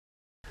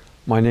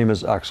My name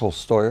is Axel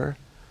Steuer.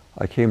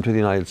 I came to the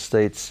United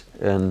States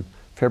in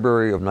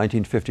February of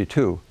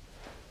 1952,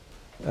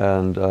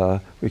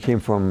 and we came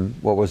from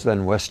what was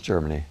then West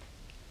Germany.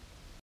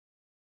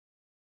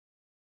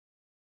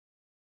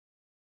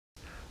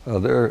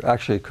 There are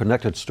actually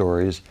connected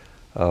stories.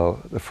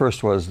 The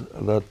first was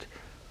that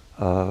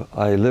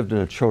I lived in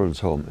a children's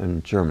home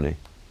in Germany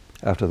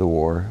after the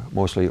war,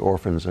 mostly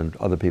orphans and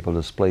other people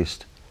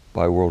displaced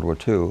by World War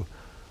II.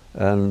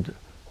 And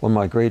one of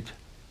my great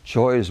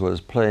joys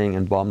was playing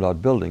in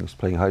bombed-out buildings,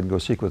 playing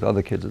hide-and-go-seek with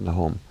other kids in the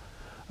home.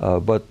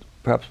 But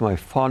perhaps my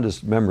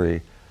fondest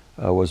memory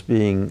was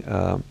being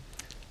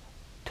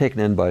taken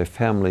in by a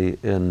family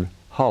in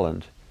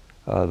Holland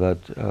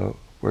that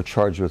were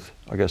charged with,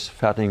 I guess,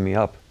 fattening me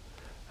up,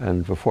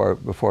 and before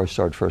I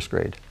started first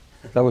grade.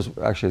 That was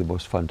actually the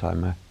most fun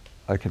time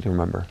I can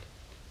remember.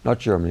 Not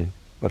Germany,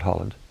 but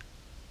Holland.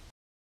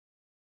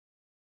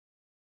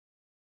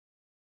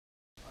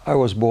 I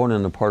was born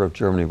in a part of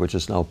Germany which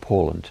is now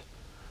Poland,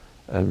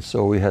 and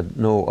so we had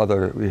no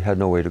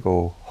way to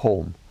go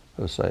home,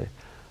 let's say.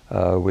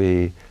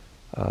 The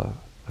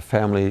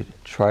family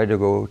tried to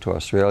go to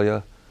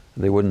Australia.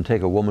 They wouldn't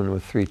take a woman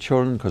with 3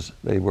 children because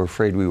they were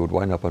afraid we would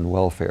wind up on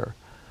welfare.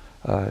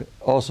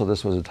 Also,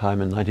 this was a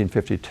time in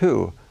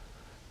 1952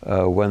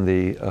 when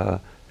the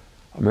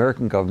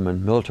American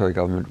government, military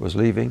government, was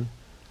leaving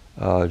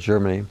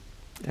Germany,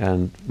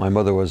 and my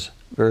mother was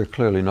very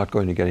clearly not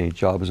going to get any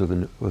jobs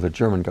with the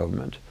German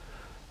government.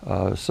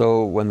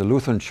 So when the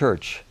Lutheran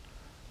Church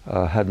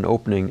had an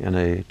opening in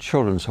a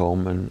children's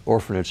home, an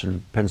orphanage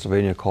in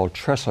Pennsylvania called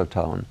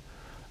Tresslertown,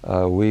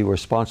 we were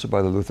sponsored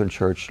by the Lutheran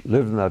Church,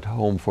 lived in that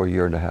home for a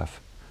year and a half.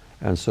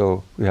 And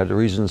so we had the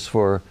reasons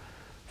for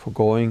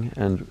going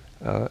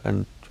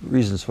and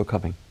reasons for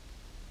coming.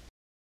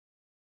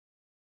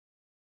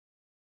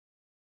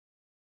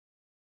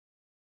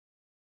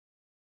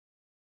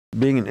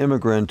 Being an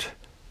immigrant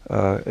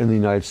in the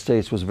United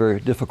States was very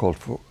difficult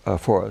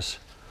for us.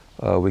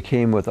 We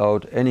came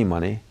without any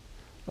money,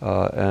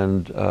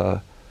 and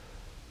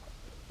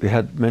we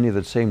had many of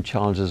the same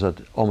challenges that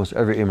almost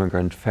every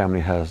immigrant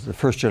family has, the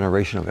first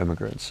generation of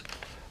immigrants.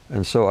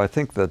 And so I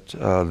think that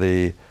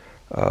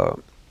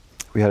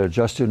we had to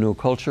adjust to a new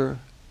culture,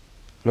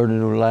 learn a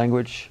new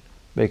language,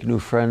 make new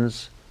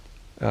friends,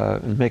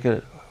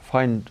 and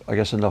find, I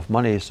guess, enough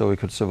money so we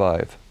could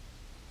survive.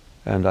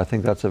 And I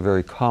think that's a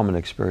very common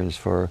experience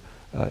for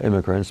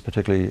immigrants,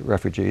 particularly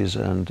refugees,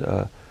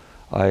 and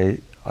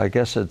I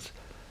guess it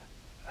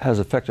has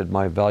affected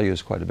my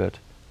values quite a bit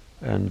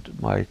and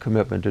my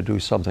commitment to do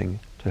something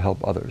to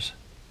help others.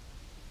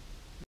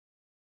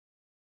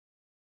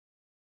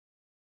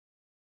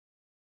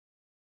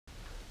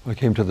 I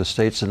came to the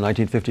States in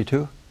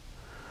 1952.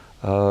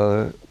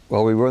 Well,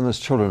 we were in this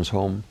children's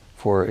home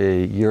for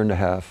a year and a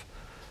half,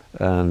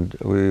 and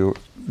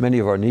many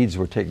of our needs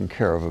were taken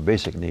care of, our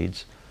basic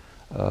needs.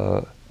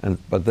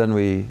 But then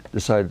we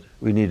decided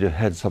we needed to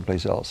head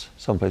someplace else,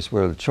 someplace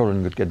where the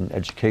children could get an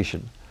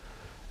education.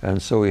 And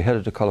so we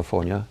headed to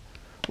California.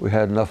 We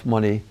had enough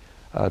money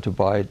to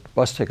buy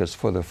bus tickets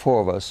for the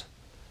 4 of us,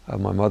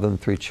 my mother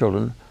and 3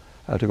 children,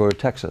 to go to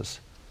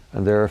Texas.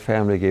 And their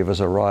family gave us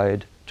a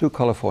ride to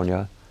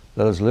California,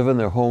 let us live in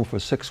their home for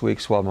 6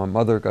 weeks while my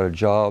mother got a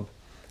job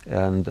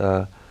and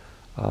a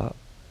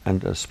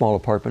small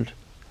apartment.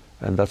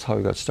 And that's how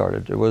we got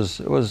started. It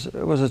was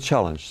a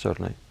challenge,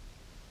 certainly.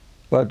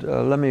 But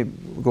let me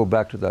go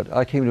back to that.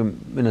 I came to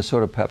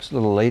Minnesota perhaps a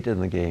little late in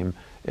the game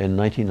in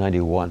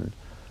 1991.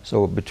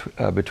 So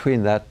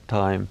between that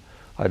time,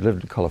 I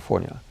lived in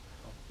California.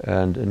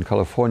 And in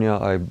California,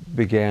 I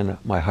began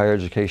my higher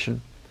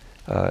education.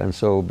 And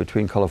so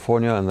between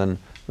California and then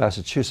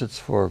Massachusetts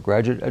for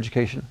graduate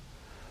education,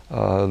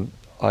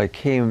 I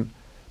came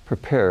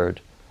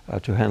prepared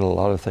to handle a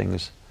lot of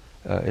things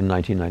in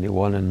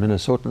 1991. And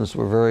Minnesotans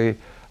were very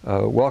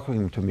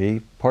welcoming to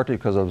me, partly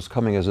because I was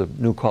coming as a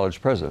new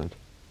college president.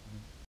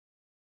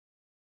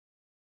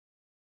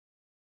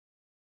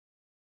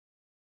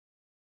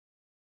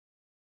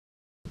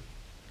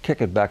 Kick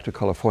it back to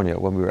California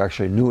when we were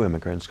actually new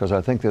immigrants, because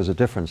I think there's a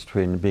difference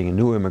between being a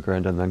new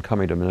immigrant and then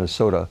coming to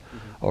Minnesota.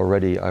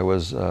 Already I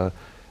was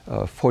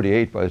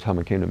 48 by the time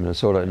I came to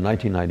Minnesota in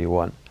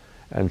 1991,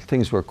 and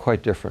things were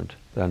quite different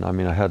then. I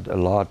mean, I had a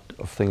lot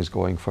of things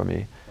going for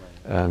me.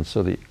 And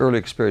so the early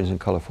experience in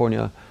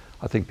California,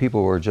 I think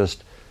people were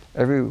just,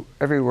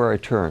 everywhere I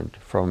turned,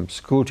 from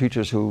school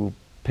teachers who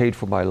paid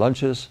for my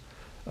lunches,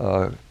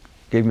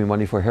 gave me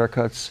money for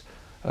haircuts,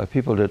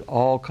 people did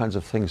all kinds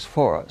of things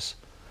for us.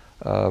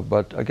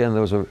 But again,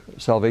 there was a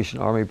Salvation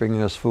Army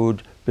bringing us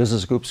food,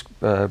 business groups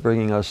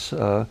bringing us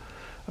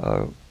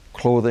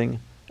clothing,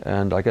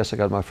 and I guess I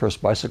got my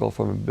first bicycle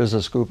from a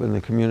business group in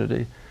the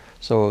community.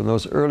 So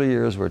those early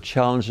years were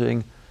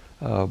challenging,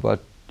 but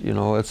you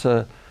know,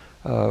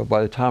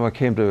 by the time I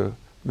came to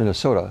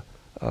Minnesota,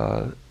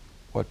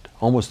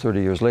 almost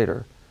 30 years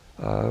later,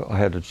 I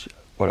had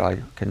what I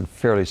can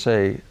fairly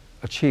say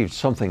achieved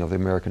something of the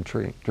American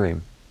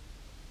dream.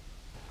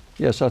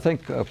 Yes, I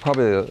think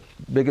probably the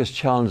biggest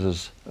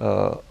challenges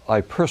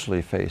I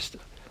personally faced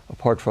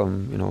apart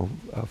from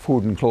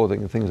food and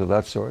clothing and things of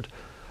that sort,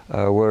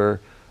 where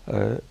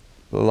a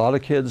lot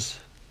of kids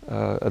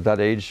at that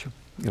age,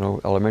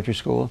 elementary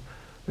school,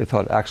 they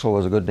thought Axel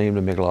was a good name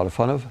to make a lot of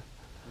fun of,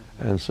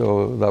 and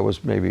so that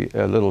was maybe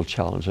a little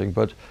challenging.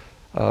 But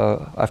I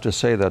have to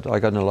say that I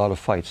got in a lot of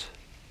fights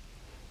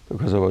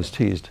because I was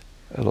teased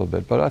a little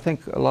bit. But I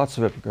think lots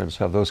of immigrants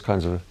have those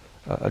kinds of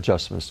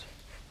adjustments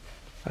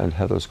and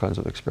have those kinds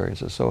of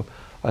experiences. So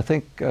I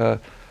think,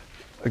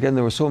 again,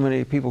 there were so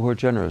many people who were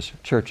generous,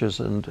 churches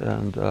and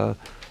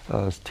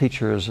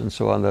teachers and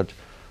so on, that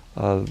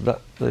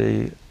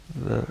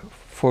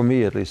for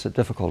me at least, the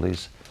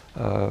difficulties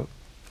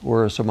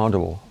were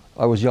surmountable.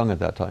 I was young at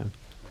that time,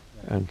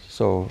 and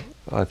so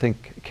I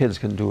think kids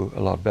can do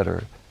a lot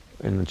better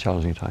in the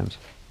challenging times.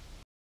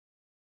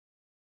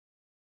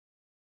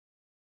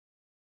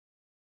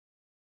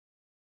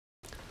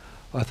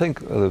 I think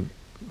the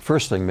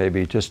first thing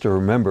maybe just to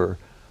remember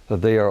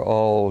that they are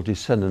all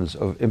descendants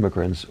of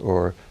immigrants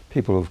or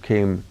people who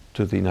came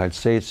to the United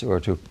States or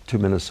to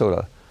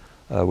Minnesota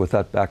with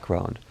that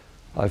background.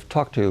 I've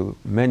talked to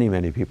many,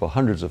 many people,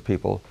 hundreds of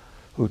people,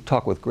 who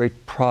talk with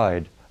great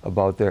pride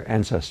about their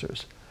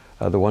ancestors,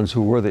 the ones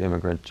who were the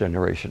immigrant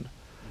generation.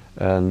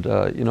 And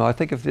I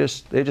think if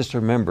they just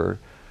remember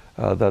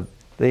that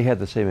they had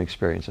the same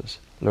experiences,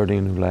 learning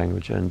a new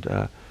language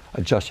and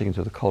adjusting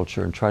to the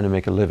culture and trying to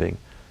make a living,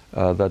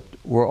 that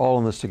we're all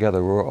in this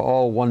together. We're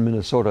all one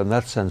Minnesota in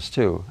that sense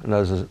too. And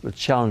there's the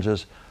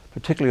challenges,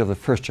 particularly of the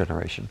first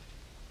generation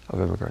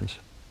of immigrants.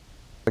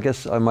 I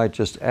guess I might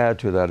just add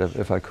to that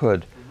if I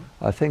could.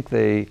 I think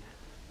they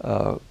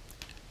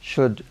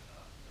should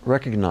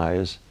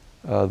recognize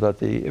that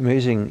the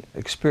amazing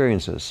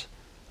experiences,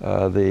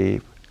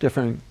 the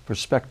different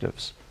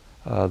perspectives,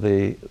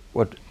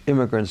 what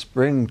immigrants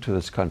bring to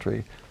this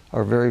country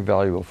are very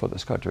valuable for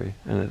this country,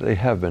 and they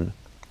have been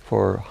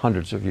for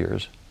hundreds of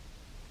years.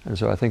 And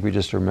so I think we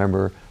just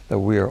remember that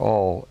we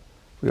all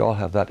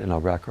have that in our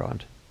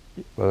background,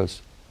 whether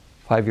it's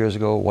 5 years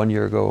ago, 1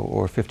 year ago,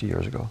 or 50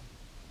 years ago,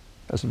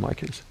 as in my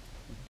case.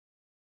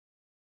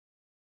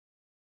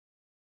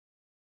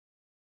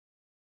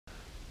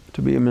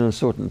 To be a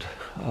Minnesotan,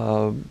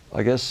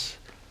 I guess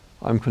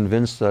I'm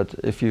convinced that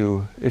if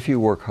you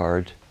work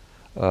hard,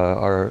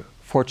 are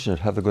fortunate,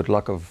 have the good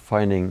luck of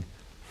finding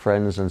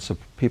friends and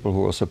people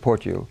who will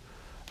support you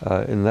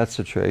in that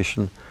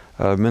situation,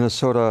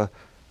 Minnesota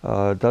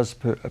does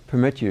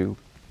permit you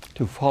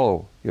to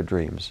follow your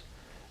dreams.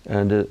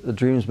 And the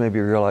dreams may be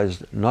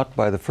realized not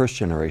by the first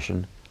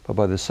generation, but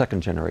by the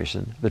second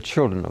generation, the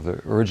children of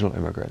the original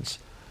immigrants.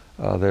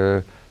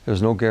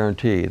 There's no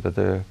guarantee that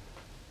the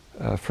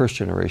first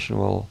generation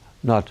will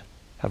not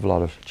have a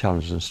lot of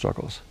challenges and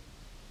struggles.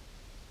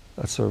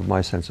 That's sort of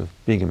my sense of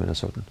being a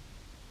Minnesotan.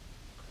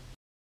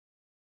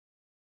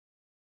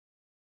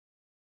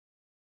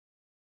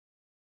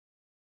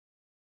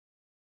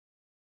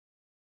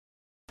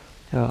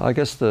 Yeah, I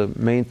guess the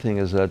main thing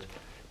is that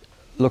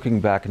looking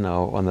back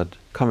now on that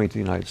coming to the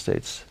United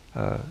States,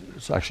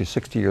 it's actually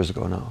 60 years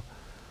ago now,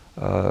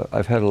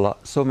 I've had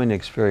so many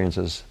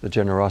experiences, the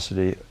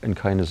generosity and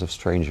kindness of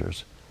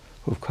strangers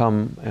who've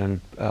come and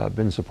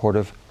been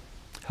supportive,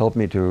 helped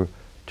me to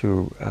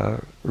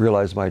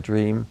realize my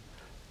dream,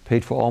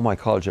 paid for all my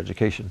college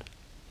education.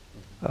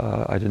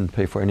 I didn't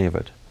pay for any of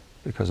it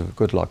because of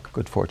good luck,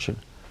 good fortune,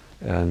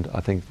 and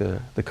I think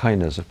the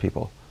kindness of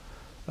people.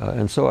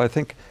 And so I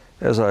think,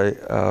 as I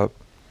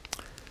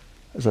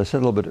said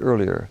a little bit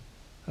earlier,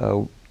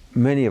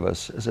 many of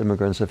us as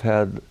immigrants have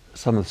had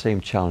some of the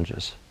same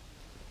challenges.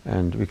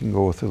 And we can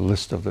go through the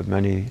list of the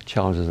many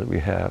challenges that we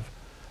have,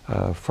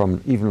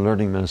 from even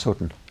learning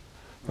Minnesotan,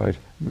 right?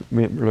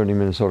 Learning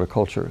Minnesota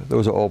culture.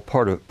 Those are all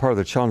part of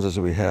the challenges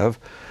that we have.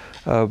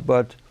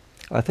 But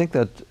I think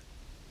that,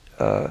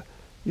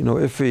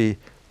 if we,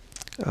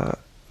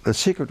 the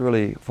secret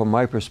really, from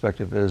my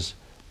perspective, is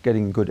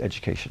getting good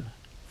education.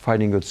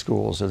 Finding good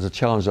schools is a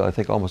challenge that I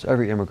think almost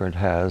every immigrant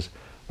has.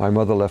 My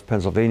mother left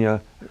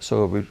Pennsylvania,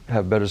 so we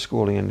have better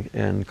schooling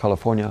in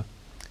California.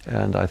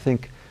 And I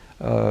think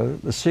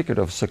the secret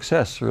of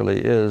success really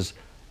is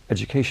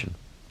education.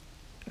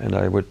 And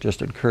I would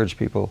just encourage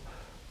people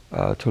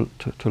to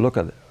look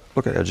at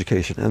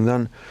education. And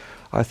then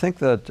I think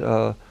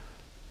that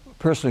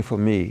personally for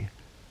me,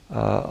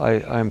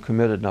 I'm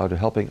committed now to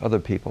helping other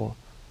people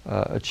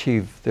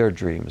achieve their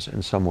dreams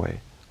in some way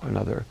or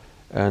another.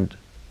 And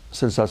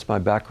since that's my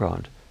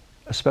background,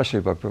 especially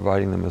by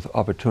providing them with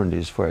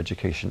opportunities for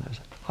education,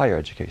 higher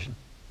education.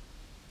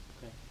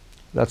 Okay.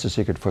 That's the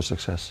secret for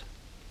success.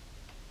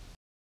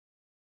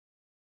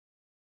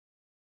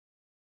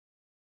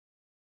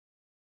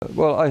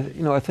 Well,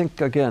 I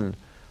think, again,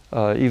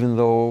 even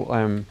though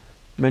I'm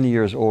many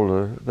years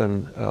older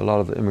than a lot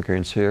of the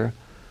immigrants here,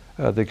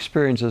 the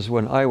experiences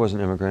when I was an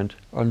immigrant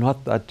are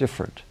not that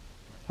different.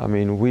 I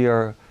mean,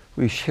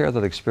 we share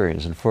that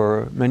experience, and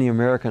for many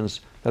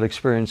Americans, that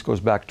experience goes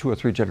back 2 or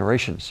 3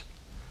 generations.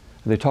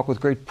 And they talk with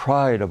great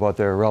pride about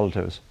their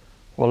relatives.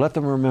 Well, let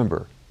them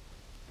remember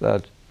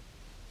that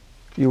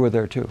you were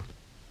there too.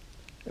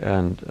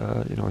 And,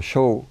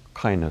 show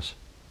kindness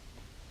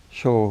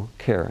show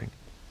caring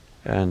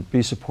and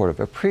be supportive,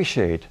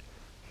 appreciate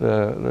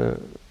the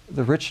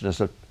richness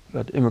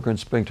that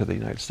immigrants bring to the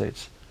United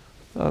States.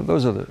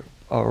 Those are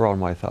around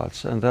my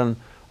thoughts. And then,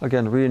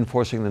 again,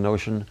 reinforcing the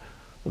notion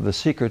of the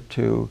secret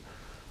to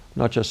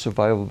not just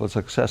survival but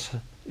success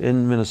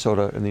in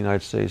Minnesota in the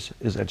United States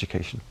is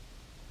education.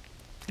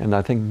 And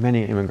I think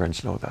many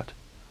immigrants know that.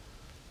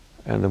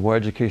 And the more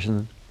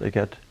education they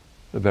get,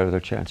 the better their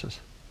chances.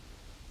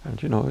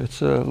 And you know,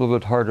 it's a little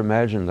bit hard to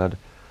imagine that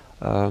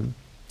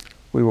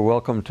we were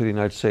welcomed to the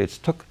United States.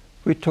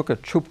 We took a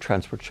troop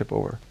transport ship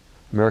over,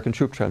 American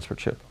troop transport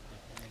ship,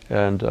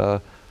 and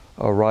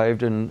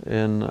arrived in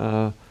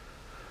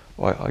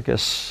well, I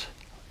guess,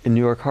 in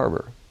New York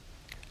Harbor.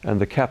 And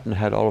the captain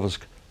had all of us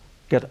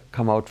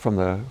come out from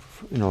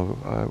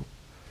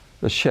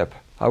the ship.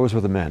 I was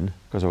with the men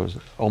because I was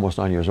almost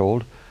 9 years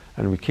old,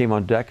 and we came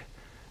on deck,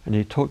 and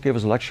he gave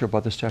us a lecture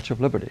about the Statue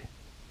of Liberty.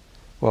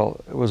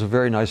 Well, it was a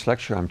very nice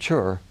lecture, I'm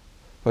sure,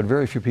 but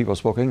very few people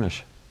spoke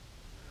English.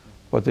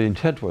 But the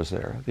intent was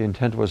there. The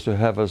intent was to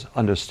have us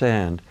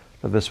understand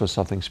that this was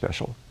something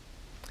special.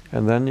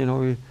 And then, you know,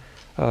 we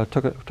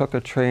took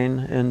a train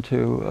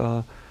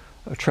into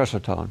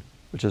Chestertown,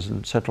 which is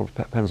in central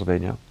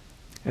Pennsylvania.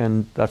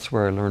 And that's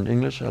where I learned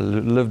English. I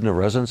lived in a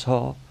residence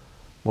hall.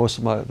 Most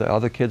of the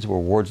other kids were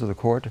wards of the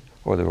court,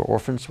 or they were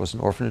orphans. It was an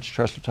orphanage,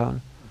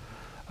 Chestertown.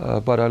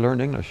 But I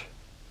learned English.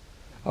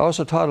 I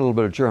also taught a little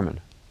bit of German.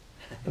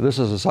 This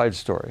is a side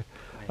story.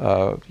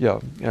 Yeah,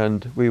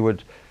 and we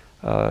would,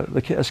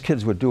 as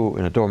kids would do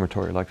in a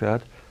dormitory like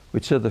that,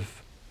 we'd sit at the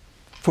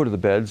foot of the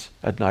beds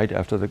at night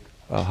after the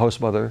house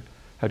mother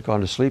had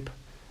gone to sleep,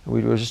 and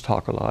we would just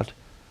talk a lot.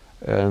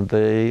 And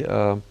they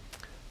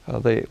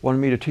wanted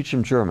me to teach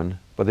them German,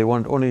 but they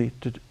wanted only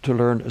to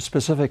learn a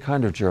specific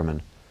kind of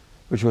German,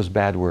 which was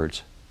bad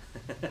words.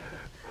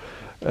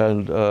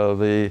 And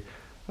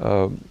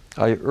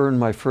I earned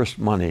my first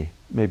money,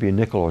 maybe a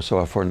nickel or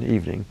so for an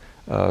evening,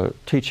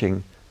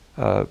 teaching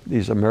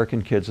these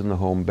American kids in the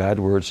home bad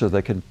words so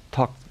they can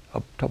talk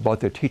about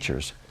their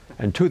teachers,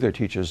 and to their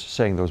teachers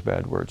saying those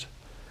bad words.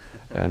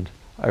 And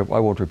I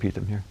won't repeat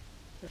them here.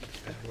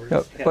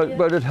 Yeah,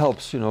 but it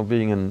helps, you know,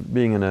 being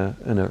in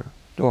a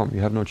dorm.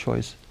 You have no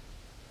choice.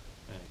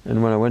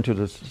 And when I went to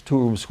the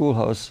two-room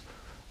schoolhouse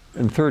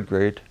in 3rd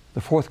grade, the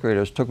 4th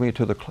graders took me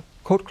to the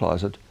coat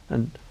closet,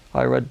 and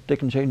I read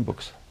Dick and Jane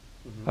books.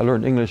 I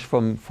learned English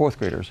from 4th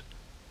graders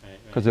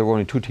because there were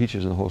only 2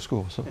 teachers in the whole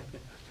school. So.